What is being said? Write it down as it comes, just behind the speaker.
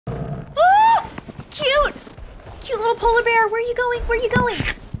cute little polar bear. Where are you going? Where are you going?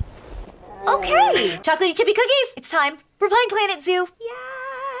 Okay, chocolatey chippy cookies. It's time. We're playing Planet Zoo.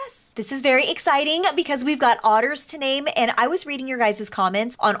 Yes. This is very exciting because we've got otters to name, and I was reading your guys'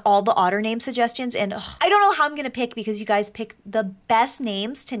 comments on all the otter name suggestions, and I don't know how I'm gonna pick because you guys pick the best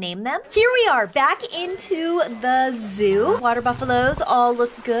names to name them. Here we are, back into the zoo. Water buffaloes all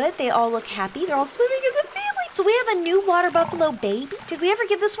look good. They all look happy. They're all swimming as a family. So we have a new water buffalo baby. Did we ever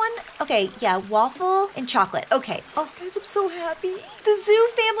give this one? Okay, yeah, waffle and chocolate. Okay. Oh, guys, I'm so happy. The zoo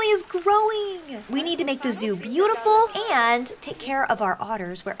family is growing. We need to make the zoo beautiful and take care of our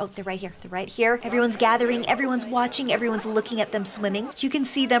otters. Where? Oh, they're right here. They're right here. Everyone's gathering. Everyone's watching. Everyone's looking at them swimming. You can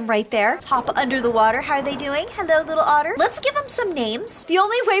see them right there. Let's hop under the water. How are they doing? Hello, little otter. Let's give them some names. The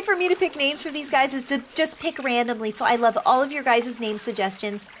only way for me to pick names for these guys is to just pick randomly. So I love all of your guys' name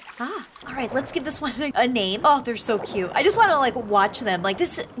suggestions. All right, let's give this one a name. Oh, they're so cute. I just want to like watch them. Like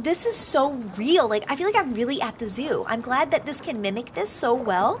this is so real. Like I feel like I'm really at the zoo. I'm glad that this can mimic this so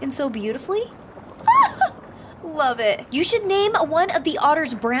well and so beautifully. Love it. You should name one of the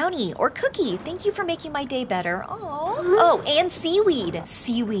otters Brownie or Cookie. Thank you for making my day better. Oh, and Seaweed.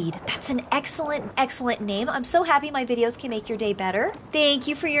 Seaweed. That's an excellent, excellent name. I'm so happy my videos can make your day better. Thank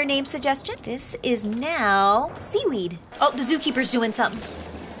you for your name suggestion. This is now Seaweed. Oh, the zookeeper's doing something.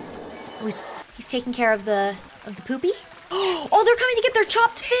 Oh, he's taking care of the poopy. Oh, they're coming to get their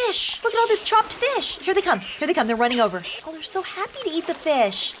chopped fish. Look at all this chopped fish. Here they come. Here they come. They're running over. Oh, they're so happy to eat the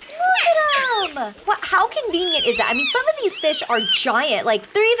fish. Look at them. What, how convenient is that? I mean, some of these fish are giant.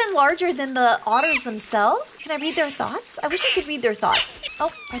 Like, they're even larger than the otters themselves. Can I read their thoughts? I wish I could read their thoughts.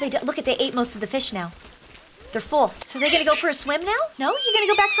 Oh, are they done? Look at, they ate most of the fish now. They're full. So are they going to go for a swim now? No? You going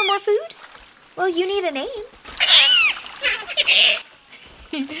to go back for more food? Well, you need a name.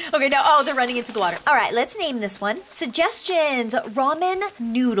 Okay, now, oh, they're running into the water. All right, let's name this one. Suggestions: Ramen,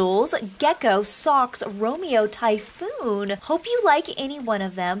 Noodles, Gecko, Socks, Romeo, Typhoon. Hope you like any one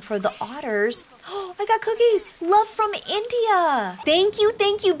of them for the otters. Oh, I got cookies. Love from India. Thank you,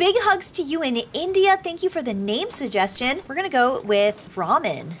 thank you. Big hugs to you in India. Thank you for the name suggestion. We're gonna go with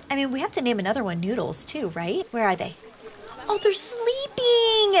Ramen. I mean, we have to name another one Noodles too, right? Where are they? Oh, they're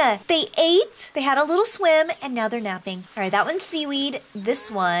sleeping. They ate, they had a little swim, and now they're napping. All right, that one's Seaweed.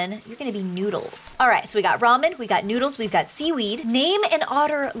 This one, you're gonna be Noodles. All right, so we got Ramen, we got Noodles, we've got Seaweed. Name an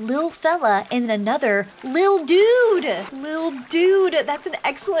otter Lil Fella and another Lil Dude. Lil Dude, that's an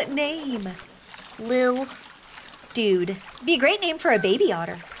excellent name. Lil Dude. Be a great name for a baby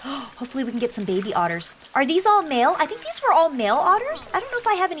otter. Hopefully we can get some baby otters. Are these all male? I think these were all male otters. I don't know if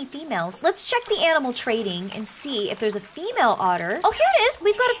I have any females. Let's check the animal trading and see if there's a female otter. Oh, here it is.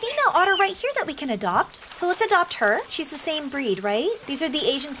 We've got a female otter right here that we can adopt. So let's adopt her. She's the same breed, right? These are the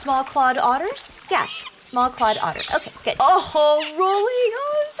Asian small clawed otters? Yeah, small clawed otter. Okay, good. Oh, rolling.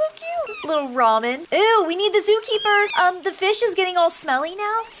 Oh, so cute. Little Ramen. Ew, we need the zookeeper. The fish is getting all smelly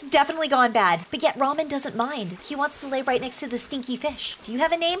now. It's definitely gone bad. But yet Ramen doesn't mind. He wants to lay right next to the stinky fish. Do you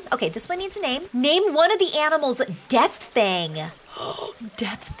have a name? Okay, this one needs a name. Name one of the animals Death Fang.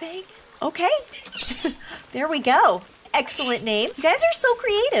 Death Fang? Okay. There we go. Excellent name. You guys are so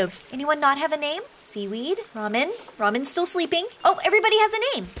creative. Anyone not have a name? Seaweed, Ramen. Ramen's still sleeping. Oh, everybody has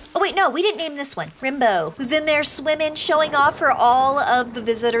a name. Oh wait, no, we didn't name this one. Rimbo, who's in there swimming, showing off for all of the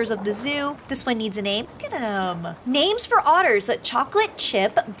visitors of the zoo. This one needs a name. Look at him. Names for otters: chocolate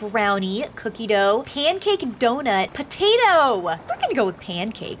chip, brownie, cookie dough, pancake donut, potato. We're gonna go with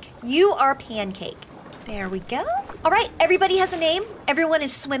pancake. You are pancake. There we go. All right, everybody has a name. Everyone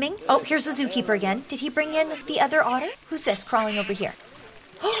is swimming. Oh, here's the zookeeper again. Did he bring in the other otter? Who's this crawling over here?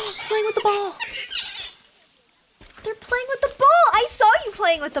 Oh, playing with the ball. They're playing with the ball. I saw you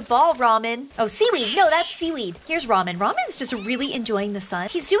playing with the ball, Ramen. Oh, Seaweed. No, that's Seaweed. Here's Ramen. Ramen's just really enjoying the sun.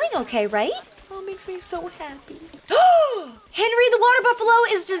 He's doing okay, right? Oh, it makes me so happy. Henry the water buffalo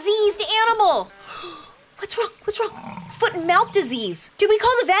is diseased animal. What's wrong? What's wrong? Foot and mouth disease. Did we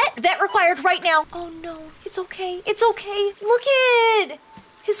call the vet? Vet required right now. Oh no, it's okay. It's okay. Look it.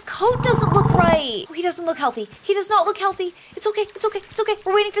 His coat doesn't look right. Oh, he doesn't look healthy. He does not look healthy. It's okay. It's okay. It's okay.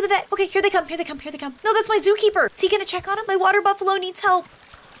 We're waiting for the vet. Okay, here they come. Here they come. Here they come. No, that's my zookeeper. Is he gonna check on him? My water buffalo needs help.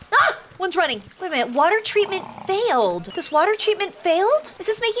 Ah! One's running. Wait a minute. Water treatment failed. This water treatment failed? Is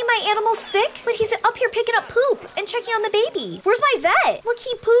this making my animal sick? Wait, he's up here picking up poop and checking on the baby. Where's my vet? Look,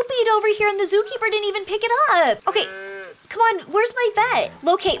 he poopied over here and the zookeeper didn't even pick it up. Okay. Come on, where's my vet?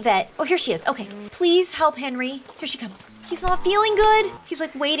 Locate vet. Oh, here she is. Okay, please help Henry. Here she comes. He's not feeling good. He's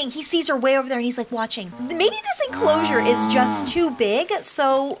like waiting. He sees her way over there and he's like watching. Maybe this enclosure is just too big,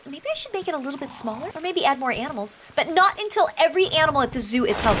 so maybe I should make it a little bit smaller or maybe add more animals, but not until every animal at the zoo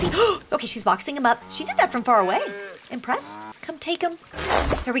is healthy. Okay, she's boxing him up. She did that from far away. Impressed? Come take him.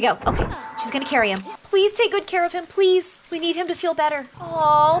 There we go. Okay, she's gonna carry him. Please take good care of him, please. We need him to feel better.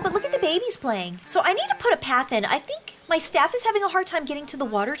 Oh, but look at the babies playing. So I need to put a path in. I think my staff is having a hard time getting to the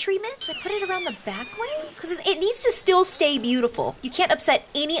water treatment. Should I put it around the back way? Because it needs to still stay beautiful. You can't upset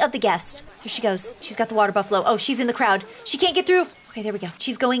any of the guests. Here she goes. She's got the water buffalo. Oh, she's in the crowd. She can't get through. Okay, there we go.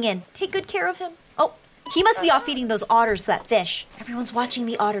 She's going in. Take good care of him. Oh, he must be off feeding those otters that fish. Everyone's watching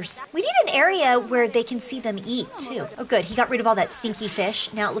the otters. We need an area where they can see them eat, too. Oh, good. He got rid of all that stinky fish.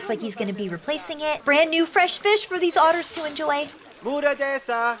 Now it looks like he's going to be replacing it. Brand new fresh fish for these otters to enjoy. Come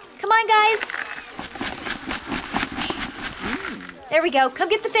on, guys. There we go. Come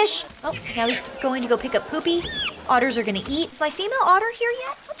get the fish. Oh, now he's going to go pick up Poopy. Otters are going to eat. Is my female otter here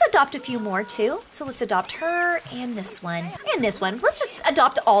yet? Let's adopt a few more, too. So let's adopt her and this one. And this one. Let's just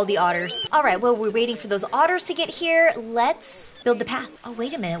adopt all the otters. All right, well, we're waiting for those otters to get here. Let's build the path. Oh,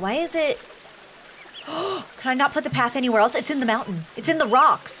 wait a minute. Why is it... Can I not put the path anywhere else? It's in the mountain. It's in the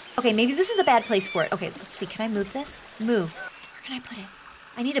rocks. Okay, maybe this is a bad place for it. Okay, let's see. Can I move this? Move. Where can I put it?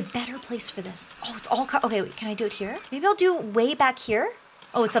 I need a better place for this. Oh, it's all... Okay, wait, can I do it here? Maybe I'll do way back here.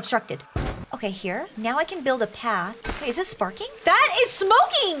 Oh, it's obstructed. Okay, here. Now I can build a path. Wait, is this sparking? That is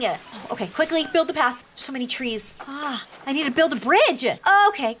smoking! Oh, okay, quickly, build the path. So many trees. Ah, I need to build a bridge.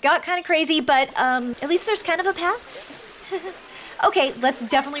 Okay, got kind of crazy, but at least there's kind of a path. Okay, let's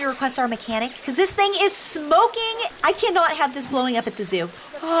definitely request our mechanic, because this thing is smoking. I cannot have this blowing up at the zoo.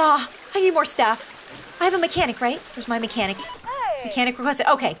 Ah, I need more staff. I have a mechanic, right? Where's my mechanic? Mechanic requested.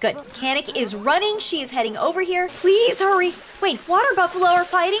 Okay, good. Mechanic is running. She is heading over here. Please hurry. Wait, water buffalo are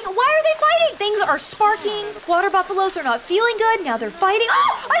fighting? Why are they fighting? Things are sparking. Water buffaloes are not feeling good. Now they're fighting.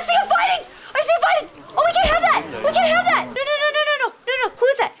 Oh, I see them fighting. I see them fighting. Oh, we can't have that. We can't have that. No.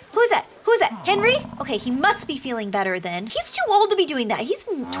 Who's that? Who's that? Who's that? Henry? Okay, he must be feeling better then. He's too old to be doing that. He's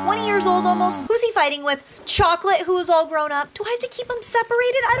 20 years old almost. Who's he fighting with? Chocolate, who is all grown up. Do I have to keep him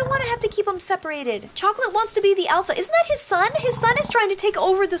separated? I don't want to have to keep him separated. Chocolate wants to be the alpha. Isn't that his son? His son is trying to take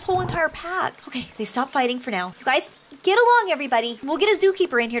over this whole entire pack. Okay, they stopped fighting for now. You guys, get along, everybody. We'll get a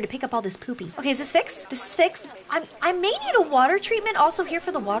zookeeper in here to pick up all this poopy. Okay, is this fixed? This is fixed. I may need a water treatment also here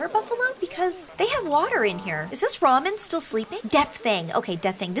for the water buffalo because they have water in here. Is this ramen still sleeping? Death Fang. Okay,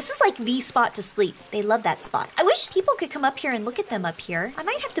 Death Fang. This is like the spot to sleep. They love that spot. I wish people could come up here and look at them up here. I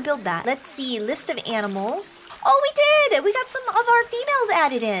might have to build that. Let's see. List of animals. Oh, we did. We got some of our females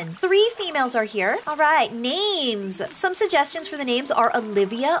added in. 3 females are here. All right, names. Some suggestions for the names are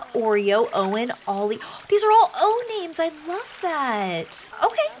Olivia, Oreo, Owen, Ollie. These are all O names. I love that.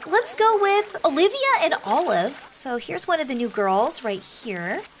 Okay, let's go with Olivia and Olive. So here's one of the new girls right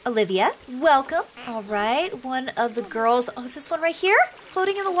here. Olivia, welcome. All right, one of the girls. Oh, is this one right here?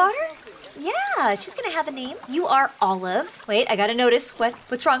 Floating in the water? Yeah, she's gonna have a name. You are Olive. Wait, I gotta notice.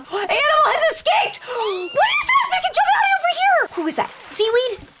 What's wrong? Animal has escaped! What is that? They can jump out over here! Who is that?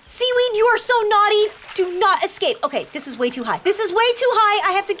 Seaweed? Seaweed, you are so naughty. Do not escape. Okay, this is way too high. This is way too high.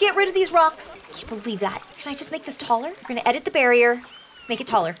 I have to get rid of these rocks. I can't believe that. Can I just make this taller? We're gonna edit the barrier. Make it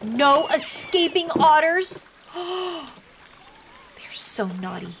taller. No escaping otters. They're so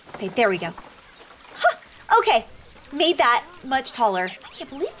naughty. Okay, there we go. Huh, okay, made that much taller. I can't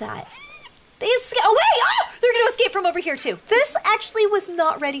believe that. They escape. Oh, wait! Oh, they're gonna escape from over here too. This actually was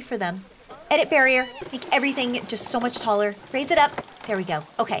not ready for them. Edit barrier. Make everything just so much taller. Raise it up. There we go.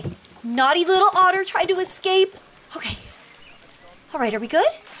 Okay. Naughty little otter tried to escape. Okay. All right, are we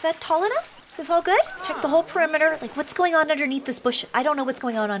good? Is that tall enough? Is this all good? Check the whole perimeter. Like, what's going on underneath this bush? I don't know what's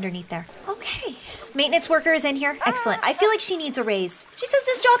going on underneath there. Okay. Maintenance worker is in here. Excellent. I feel like she needs a raise. She says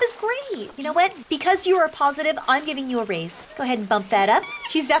this job is great. You know what? Because you are positive, I'm giving you a raise. Go ahead and bump that up.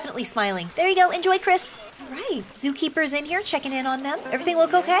 She's definitely smiling. There you go. Enjoy, Chris. All right. Zookeeper's in here, checking in on them. Everything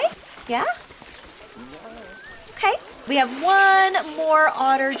look okay? Yeah? Okay. We have one more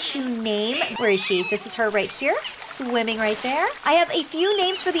otter to name. Where is she? This is her right here, swimming right there. I have a few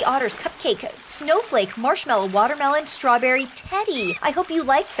names for the otters. Cupcake, Snowflake, Marshmallow, Watermelon, Strawberry, Teddy. I hope you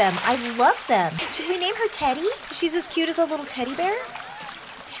like them. I love them. Should we name her Teddy? She's as cute as a little teddy bear.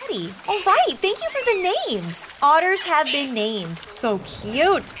 Teddy. All right, thank you for the names. Otters have been named. So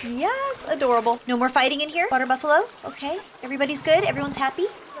cute. Yes, adorable. No more fighting in here? Water buffalo? Okay, everybody's good? Everyone's happy?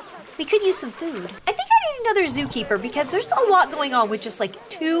 We could use some food. I think I need another zookeeper because there's a lot going on with just like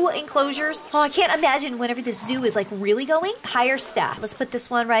 2 enclosures. Oh, I can't imagine whenever this zoo is like really going. Hire staff. Let's put this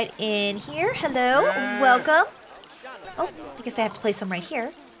one right in here. Hello, welcome. Oh, I guess I have to place them right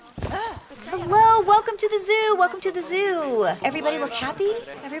here. Hello, welcome to the zoo. Welcome to the zoo. Everybody look happy?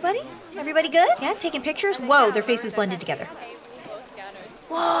 Everybody? Everybody good? Yeah, taking pictures? Whoa, their faces blended together.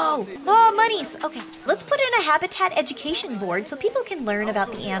 Whoa, oh, monies. Okay, let's put in a habitat education board so people can learn about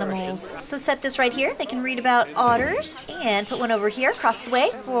the animals. So set this right here. They can read about otters and put one over here across the way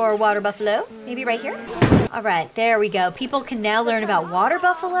for water buffalo. Maybe right here. All right, there we go. People can now learn about water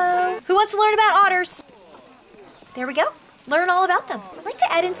buffalo. Who wants to learn about otters? There we go. Learn all about them. I'd like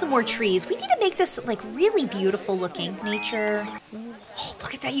to add in some more trees. We need to make this like really beautiful looking. Nature. Oh,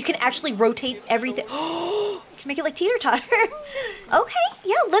 look at that. You can actually rotate everything. Oh, you can make it like teeter-totter. Okay,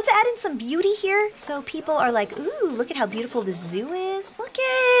 yeah, let's add in some beauty here. So people are like, ooh, look at how beautiful the zoo is. Look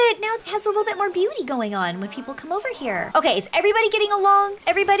at, now it has a little bit more beauty going on when people come over here. Okay, is everybody getting along?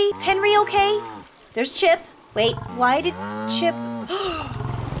 Everybody? Is Henry okay? There's Chip. Wait, why did Chip...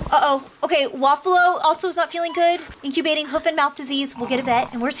 Uh-oh. Okay, Waffalo also is not feeling good. Incubating hoof and mouth disease. We'll get a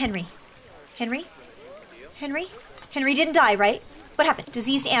vet. And where's Henry? Henry? Henry? Henry didn't die, right? What happened?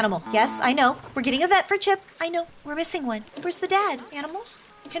 Diseased animal. Yes, I know. We're getting a vet for Chip. I know. We're missing one. Where's the dad? Animals?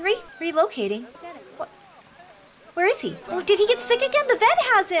 Henry? Relocating. What? Where is he? Oh, did he get sick again? The vet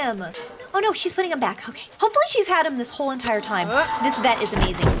has him. Oh no, she's putting him back. Okay. Hopefully she's had him this whole entire time. This vet is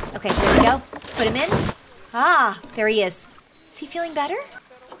amazing. Okay, there we go. Put him in. Ah, there he is. Is he feeling better?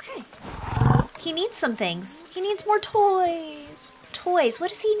 Okay. He needs some things. He needs more toys. Toys, what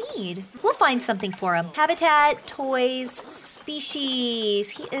does he need? We'll find something for him. Habitat, toys, species.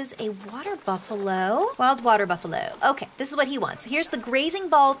 He is a water buffalo. Wild water buffalo. Okay, this is what he wants. Here's the grazing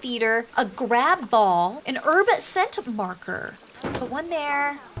ball feeder, a grab ball, an herb scent marker. Put one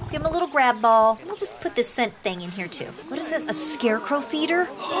there. Let's give him a little grab ball. We'll just put this scent thing in here too. What is this? A scarecrow feeder?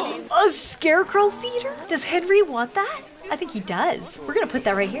 A scarecrow feeder? Does Henry want that? I think he does. We're gonna put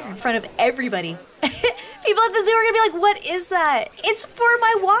that right here in front of everybody. People at the zoo are gonna be like, what is that? It's for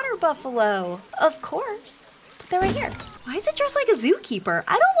my water buffalo. Of course. Put that right here. Why is it dressed like a zookeeper?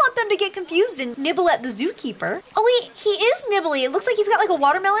 I don't want them to get confused and nibble at the zookeeper. Oh wait, he is nibbly. It looks like he's got like a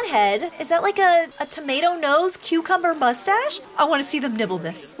watermelon head. Is that like a tomato nose, cucumber mustache? I wanna see them nibble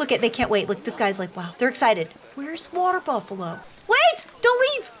this. Look at, they can't wait. Look, this guy's like, wow, they're excited. Where's water buffalo? Wait, don't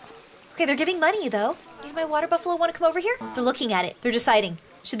leave. Okay, they're giving money though. Did my water buffalo want to come over here? They're looking at it. They're deciding.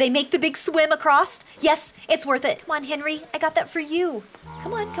 Should they make the big swim across? Yes, it's worth it. Come on, Henry. I got that for you.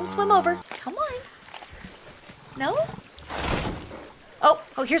 Come on, come swim over. Come on. No? Oh,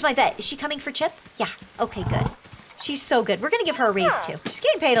 here's my vet. Is she coming for Chip? Yeah. Okay, good. She's so good. We're going to give her a raise too. She's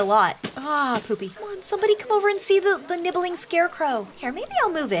getting paid a lot. Ah, poopy. Come on, somebody come over and see the nibbling scarecrow. Here, maybe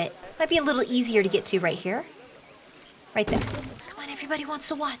I'll move it. Might be a little easier to get to right here. Right there. Come on, everybody wants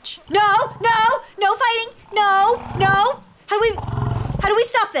to watch. No, no, no fighting. No, no. How do we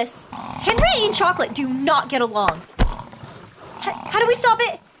stop this? Henry and Chocolate do not get along. How do we stop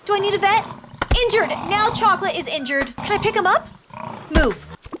it? Do I need a vet? Injured. Now Chocolate is injured. Can I pick him up? Move.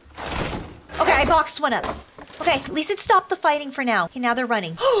 Okay, I boxed one up. Okay, at least it stopped the fighting for now. Okay, now they're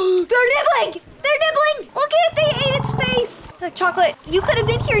running. They're nibbling! They're nibbling! Look at it, they ate its face! Look, Chocolate, you could have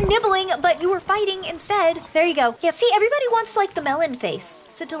been here nibbling, but you were fighting instead. There you go. Yeah, see, everybody wants like the melon face.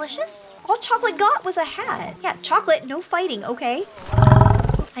 Is it delicious? All Chocolate got was a hat. Yeah, Chocolate, no fighting, okay?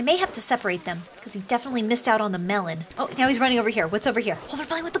 I may have to separate them, because he definitely missed out on the melon. Oh, now he's running over here. What's over here? Oh, they're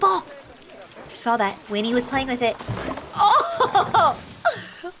playing with the ball. I saw that. Winnie was playing with it. Oh!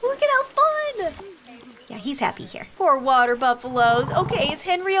 Look at how fun! Yeah, he's happy here. Poor water buffaloes. Okay, is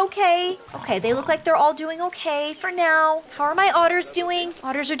Henry okay? Okay, they look like they're all doing okay for now. How are my otters doing?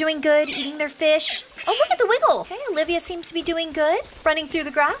 Otters are doing good, eating their fish. Oh, look at the wiggle. Okay, Olivia seems to be doing good. Running through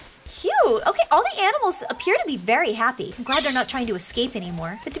the grass. Cute. Okay, all the animals appear to be very happy. I'm glad they're not trying to escape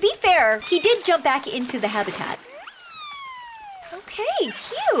anymore. But to be fair, he did jump back into the habitat. Okay,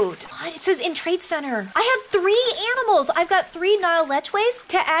 cute. What? It says in Trade Center. I have 3 animals. I've got 3 Nile lechways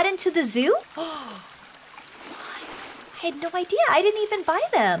to add into the zoo. I had no idea. I didn't even buy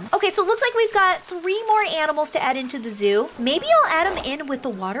them. Okay, so it looks like we've got 3 more animals to add into the zoo. Maybe I'll add them in with the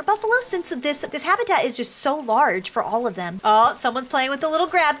water buffalo since this habitat is just so large for all of them. Oh, someone's playing with the little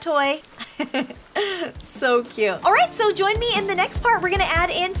grab toy. So cute. All right, so join me in the next part. We're gonna add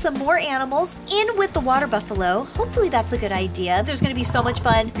in some more animals in with the water buffalo. Hopefully that's a good idea. There's gonna be so much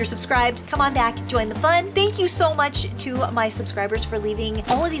fun. If you're subscribed, come on back, join the fun. Thank you so much to my subscribers for leaving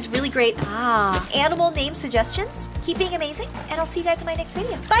all of these really great animal name suggestions. Keep being amazing, and I'll see you guys in my next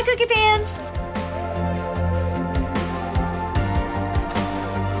video. Bye, Cookie fans!